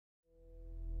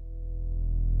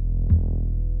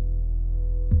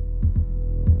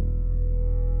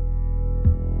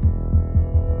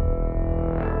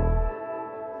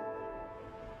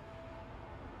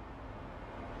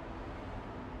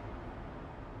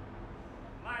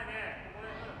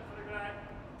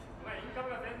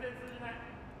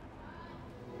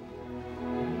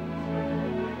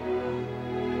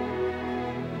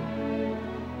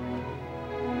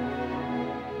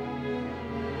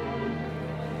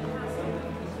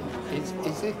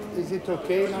Is it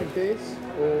okay like this?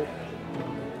 Or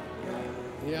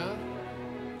yeah?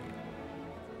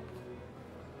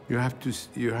 You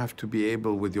have to be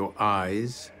able with your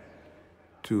eyes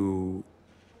to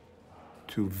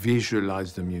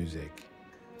visualize the music.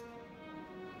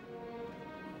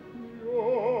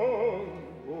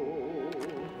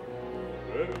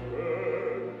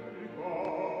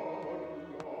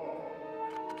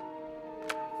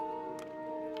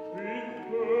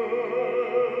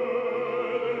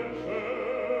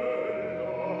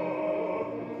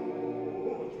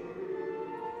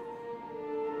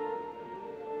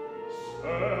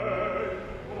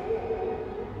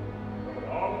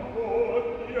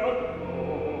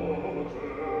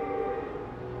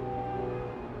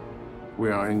 We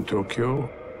are in Tokyo,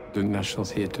 the National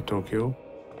Theatre Tokyo,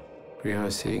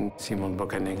 rehearsing Simon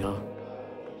Boccanegra.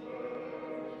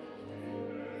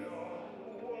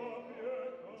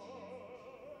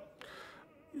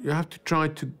 You have to try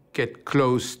to get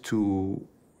close to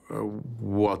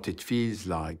what it feels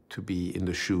like to be in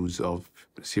the shoes of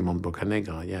Simon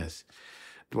Boccanegra, yes.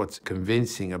 What's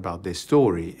convincing about this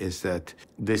story is that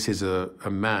this is a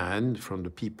man from the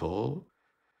people.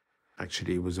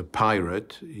 Actually, he was a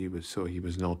pirate, he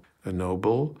was not a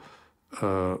noble,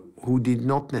 who did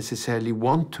not necessarily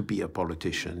want to be a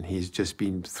politician. He's just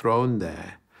been thrown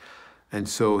there. And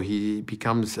so he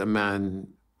becomes a man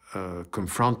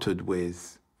confronted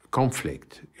with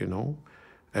conflict, you know.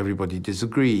 Everybody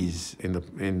disagrees in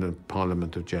the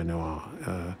Parliament of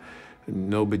Genoa.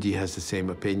 Nobody has the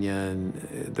same opinion.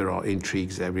 There are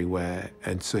intrigues everywhere.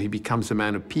 And so he becomes a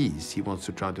man of peace. He wants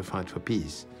to try to fight for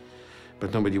peace.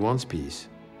 But nobody wants peace,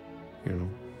 you know.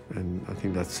 And I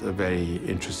think that's a very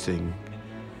interesting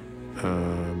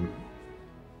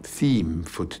theme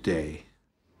for today.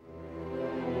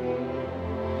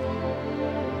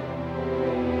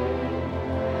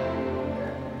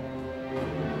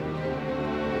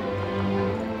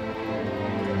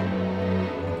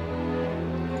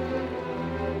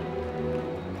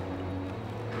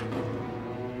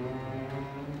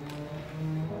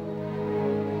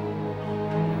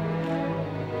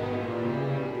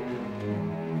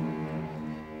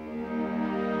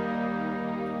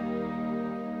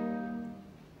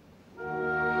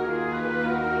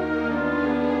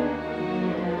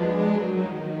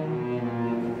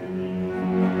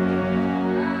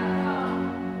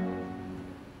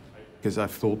 Because I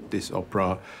thought this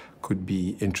opera could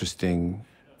be interesting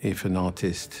if an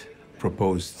artist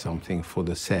proposed something for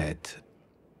the set.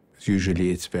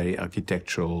 Usually it's very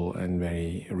architectural and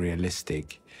very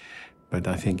realistic, but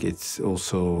I think it's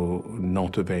also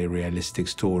not a very realistic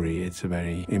story. It's a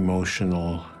very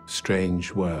emotional,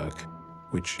 strange work,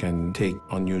 which can take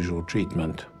unusual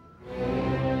treatment.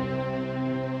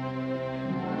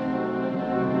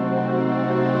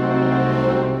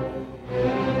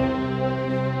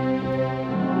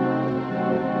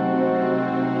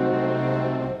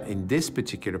 This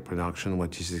particular production,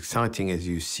 what is exciting is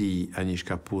you see Anish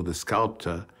Kapoor, the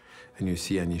sculptor, and you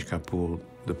see Anish Kapoor,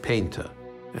 the painter.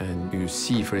 And you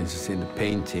see, for instance, in the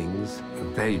paintings, a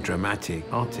very dramatic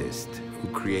artist who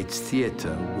creates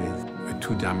theater with a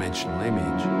two-dimensional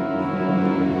image.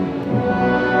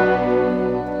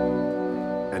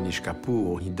 Anish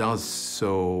Kapoor, he does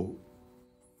so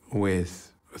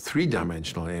with a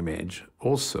three-dimensional image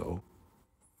also,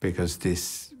 because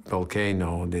this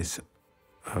volcano, this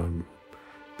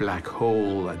black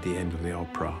hole at the end of the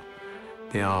opera,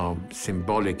 they are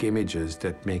symbolic images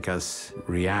that make us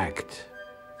react.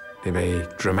 They're very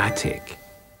dramatic.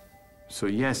 So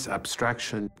yes,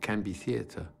 abstraction can be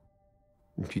theater.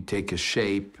 If you take a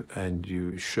shape and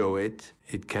you show it,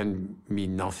 it can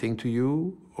mean nothing to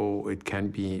you, or it can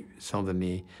be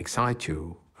suddenly excite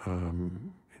you.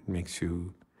 It makes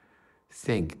you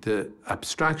think. The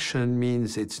abstraction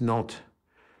means it's not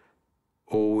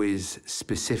always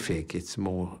specific. It's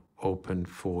more open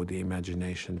for the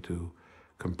imagination to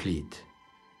complete.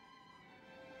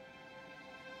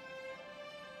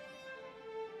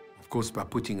 Of course, by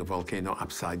putting a volcano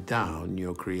upside down,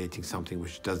 you're creating something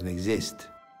which doesn't exist.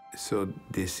 So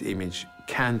this image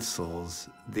cancels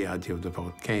the idea of the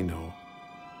volcano.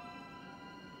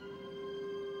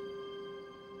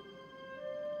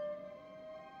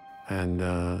 And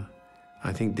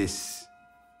I think this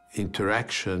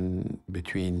interaction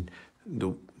between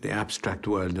the abstract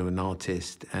world of an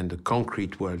artist and the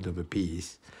concrete world of a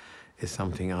piece is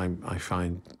something I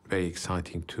find very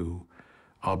exciting to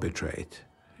arbitrate,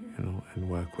 you know, and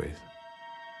work with.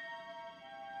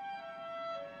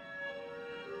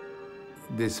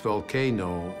 This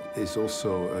volcano is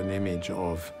also an image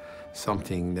of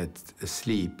something that's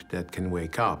asleep that can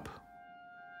wake up.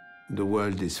 the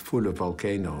world is full of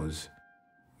volcanoes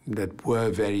that were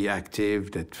very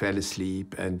active, that fell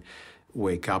asleep and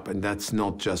wake up. And that's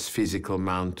not just physical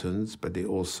mountains, but they're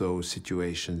also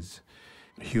situations,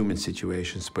 human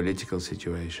situations, political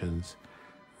situations.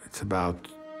 It's about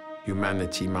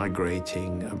humanity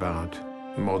migrating, about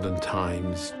modern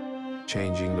times,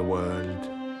 changing the world.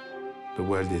 The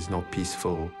world is not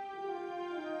peaceful.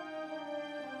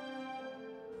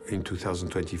 In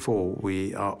 2024,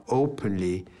 we are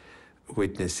openly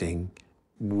witnessing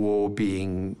war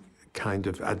being kind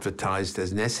of advertised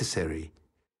as necessary,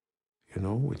 you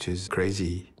know, which is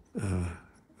crazy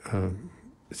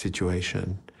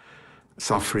situation.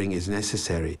 Suffering is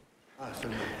necessary.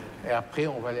 Et après,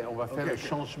 on va faire le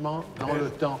changement dans le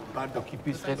temps, pour qu'ils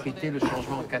puissent répéter le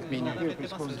changement en 4 minutes.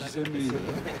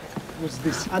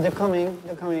 Ah, they're coming.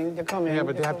 Yeah,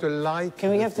 but they have to light. Can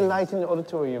we have the light in the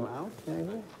auditorium out,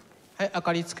 maybe? はい、明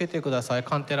かりつけてください。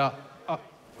カンテラ。あ、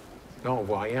 Non, on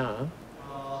voit rien. Hein?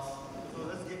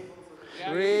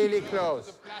 Really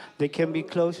close. They can be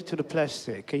closer to the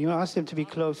plastic. Can you ask them to be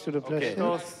close to the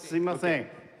plastic? すいません。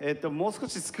もう少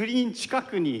しスクリーン近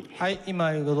くに。はい、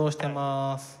今誘導して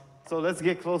ます。So let's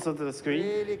get closer to the screen.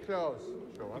 Really close.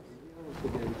 Show us.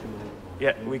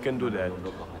 Yeah, we can do that.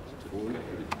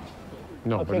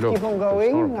 No, Okay, but look. keep on it's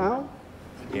going horrible. now.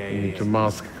 Yeah, You need to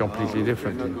mask completely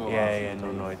differently. Yeah,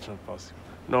 no, it's not possible.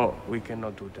 No, we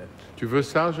cannot do that. Tu veux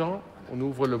ça, Jean? On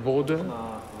ouvre le broaden?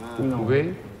 Vous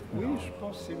pouvez?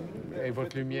 Et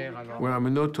votre lumière, alors? Well, I'm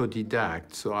an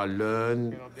autodidact, so I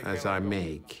learn as I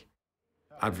make.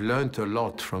 I've learned a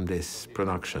lot from this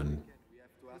production.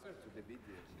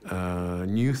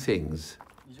 New things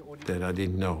that I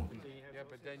didn't know.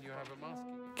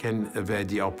 Can a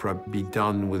Verdi opera be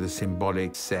done with a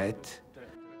symbolic set?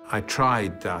 I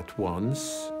tried that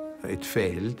once. It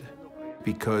failed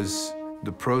because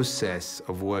the process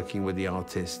of working with the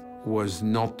artist was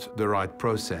not the right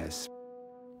process.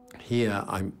 Here,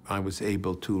 I was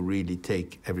able to really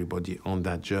take everybody on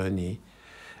that journey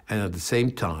and at the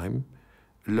same time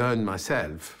learn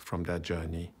myself from that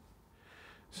journey.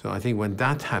 So I think when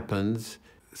that happens,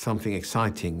 something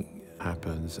exciting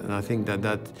happens. And I think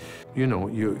that you know,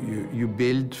 you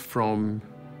build from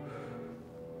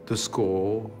the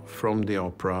score, from the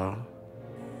opera.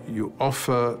 You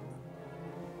offer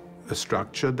a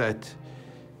structure that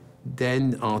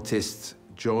then artists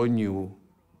join you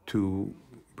to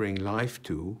bring life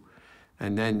to,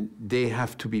 and then they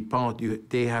have to be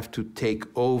they have to take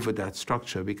over that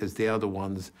structure because they are the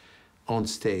ones on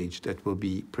stage that will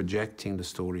be projecting the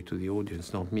story to the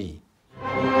audience, not me.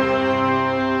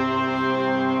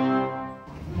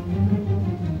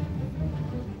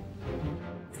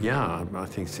 Yeah, I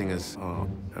think singers are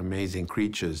amazing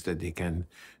creatures that they can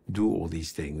do all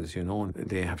these things, you know.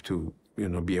 They have to, you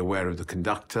know, be aware of the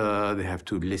conductor, they have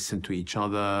to listen to each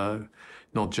other,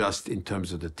 not just in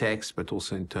terms of the text, but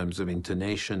also in terms of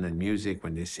intonation and music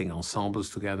when they sing ensembles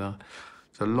together.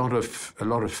 There's a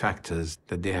lot of factors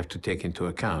that they have to take into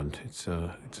account. It's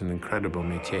an incredible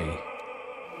métier.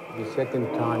 The second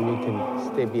time, you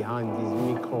can stay behind these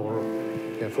micro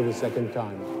for the second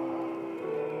time.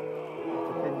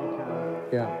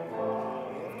 Yeah.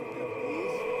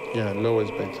 Yeah, low is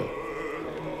better.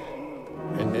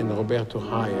 And Roberto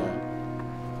higher.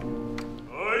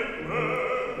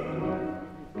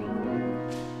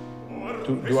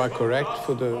 Do I correct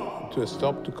to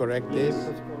stop to correct this?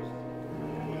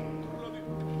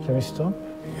 Can we stop?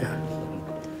 Yeah.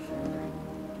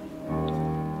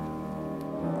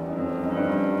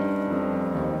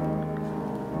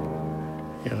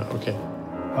 Yeah, okay.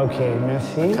 Okay,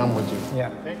 merci. Come with you. Yeah.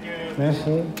 Thank you.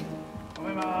 Merci.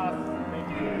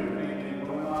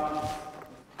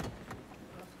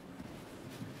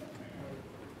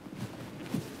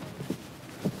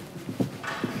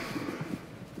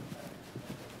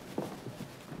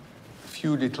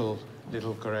 Few little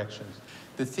corrections.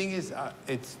 The thing is,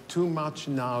 it's too much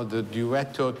now, the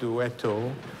duetto,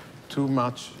 too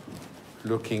much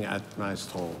looking at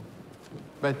Maestro.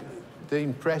 But the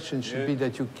impression should be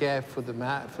that you care for the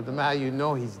man, you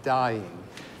know he's dying.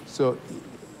 So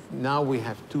now we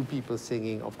have two people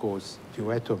singing, of course,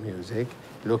 duetto music,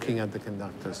 looking at the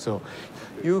conductor. So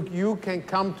you can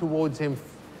come towards him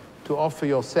to offer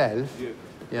yourself,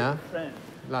 yeah?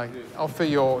 Like, offer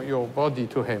your body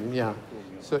to him, yeah.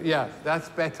 So, yeah, that's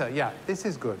better. Yeah, this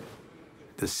is good.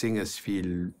 The singers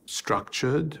feel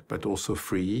structured, but also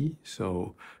free.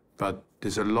 So, but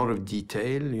there's a lot of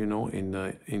detail, you know, in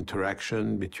the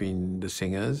interaction between the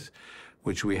singers,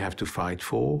 which we have to fight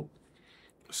for,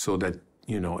 so that,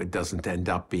 you know, it doesn't end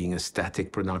up being a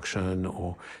static production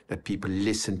or that people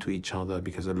listen to each other,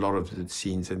 because a lot of the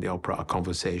scenes in the opera are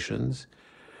conversations.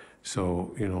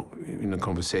 So, you know, in a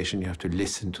conversation, you have to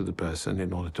listen to the person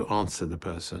in order to answer the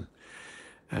person.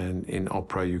 And in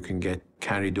opera, you can get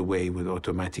carried away with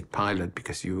automatic pilot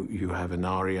because you have an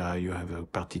aria, you have a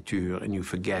partiture, and you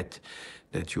forget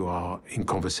that you are in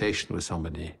conversation with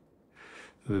somebody.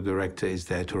 The director is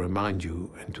there to remind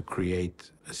you and to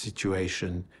create a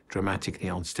situation dramatically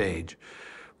on stage,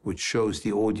 which shows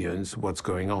the audience what's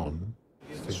going on.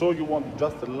 So you want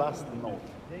just the last note?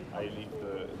 I leave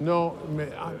the...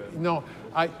 No,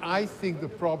 I think the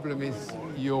problem is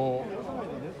your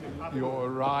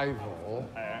arrival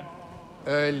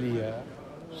earlier,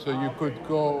 so you could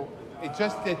go. It's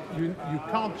just that you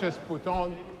can't just put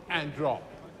on and drop.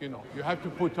 You know, you have to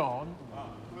put on,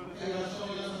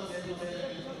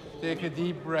 take a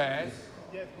deep breath,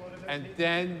 and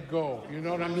then go. You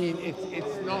know what I mean?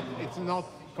 It's not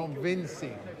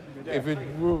convincing. If it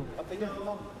would.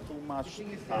 Too much.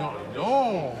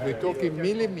 No, we're talking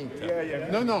millimeter.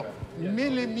 No,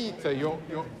 millimeter. Your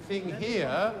thing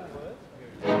here.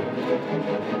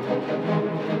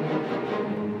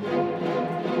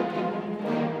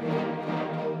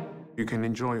 You can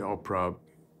enjoy opera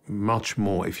much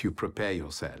more if you prepare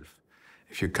yourself.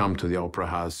 If you come to the opera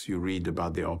house, you read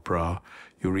about the opera,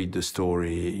 you read the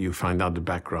story, you find out the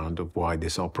background of why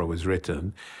this opera was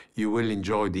written, you will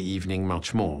enjoy the evening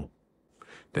much more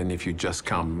than if you just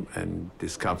come and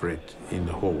discover it in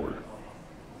the hall.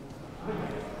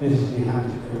 This is behind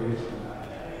the curtain.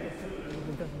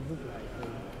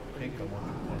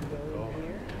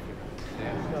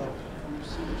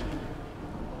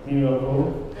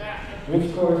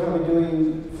 Which chorus are we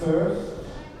doing first?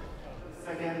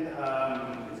 Second,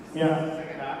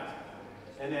 second act,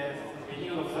 and then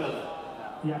beginning of third.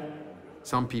 Yeah.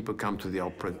 Some people come to the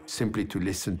opera simply to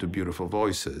listen to beautiful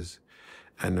voices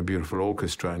and a beautiful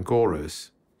orchestra and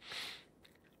chorus.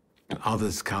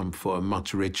 Others come for a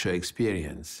much richer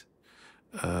experience.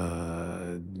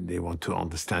 They want to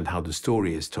understand how the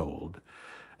story is told.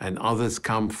 And others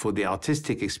come for the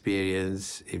artistic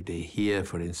experience. If they hear,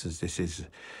 for instance, this is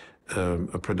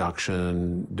a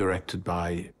production directed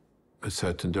by a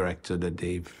certain director that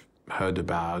they've heard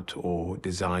about or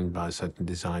designed by a certain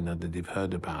designer that they've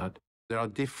heard about. There are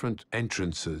different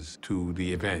entrances to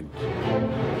the event.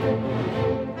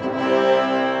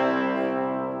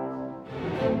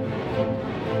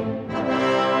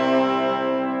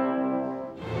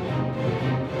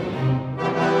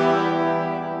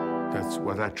 That's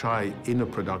what I try in a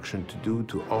production to do,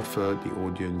 to offer the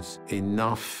audience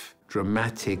enough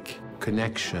dramatic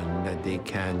connection that they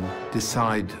can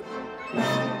decide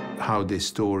how this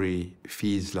story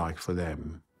feels like for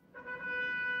them.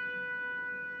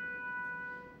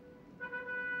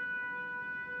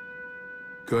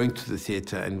 Going to the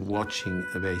theater and watching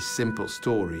a very simple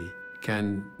story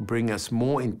can bring us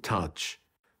more in touch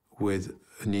with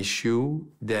an issue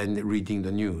than reading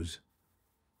the news,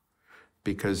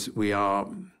 because we are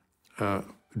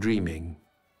dreaming.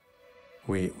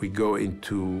 We go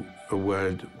into a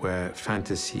world where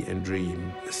fantasy and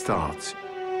dream starts.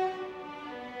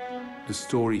 The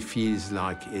story feels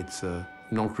like it's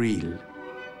not real.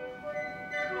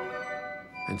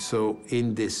 And so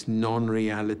in this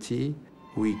non-reality,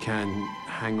 we can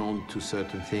hang on to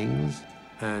certain things,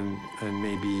 and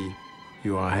maybe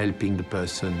you are helping the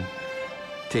person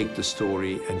take the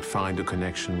story and find a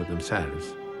connection with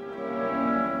themselves.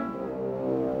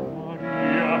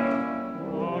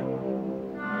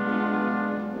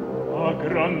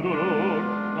 Gran dolor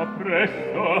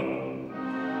appresso,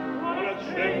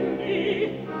 accendi,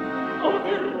 o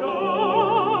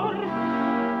terror,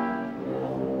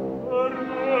 per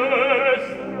me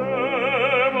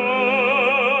estrema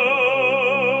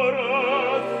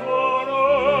sono,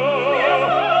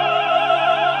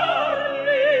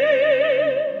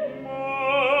 ma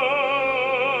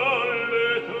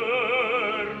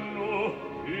l'Eterno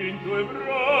in tue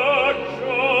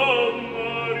braccia,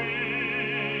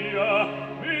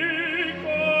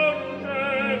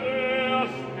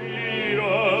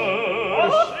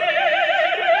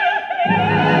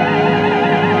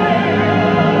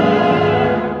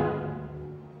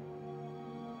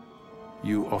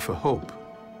 offer hope,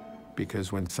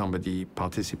 because when somebody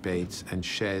participates and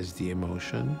shares the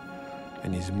emotion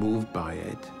and is moved by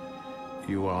it,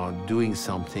 you are doing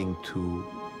something to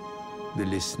the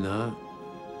listener.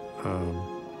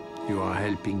 You are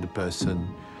helping the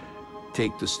person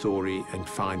take the story and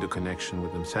find a connection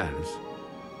with themselves.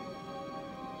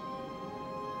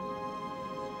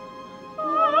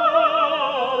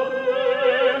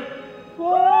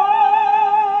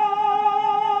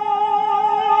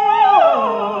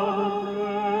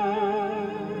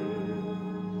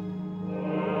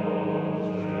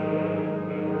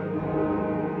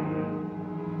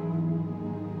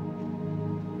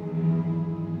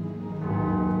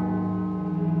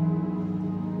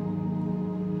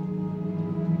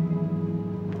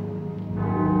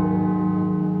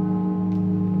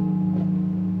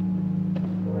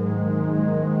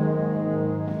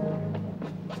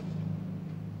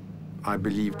 I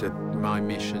believe that my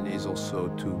mission is also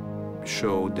to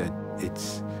show that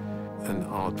it's an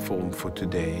art form for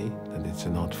today, that it's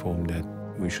an art form that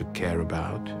we should care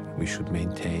about, we should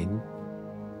maintain.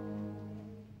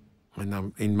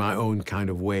 And in my own kind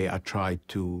of way, I try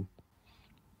to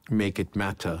make it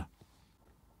matter.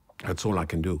 That's all I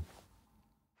can do.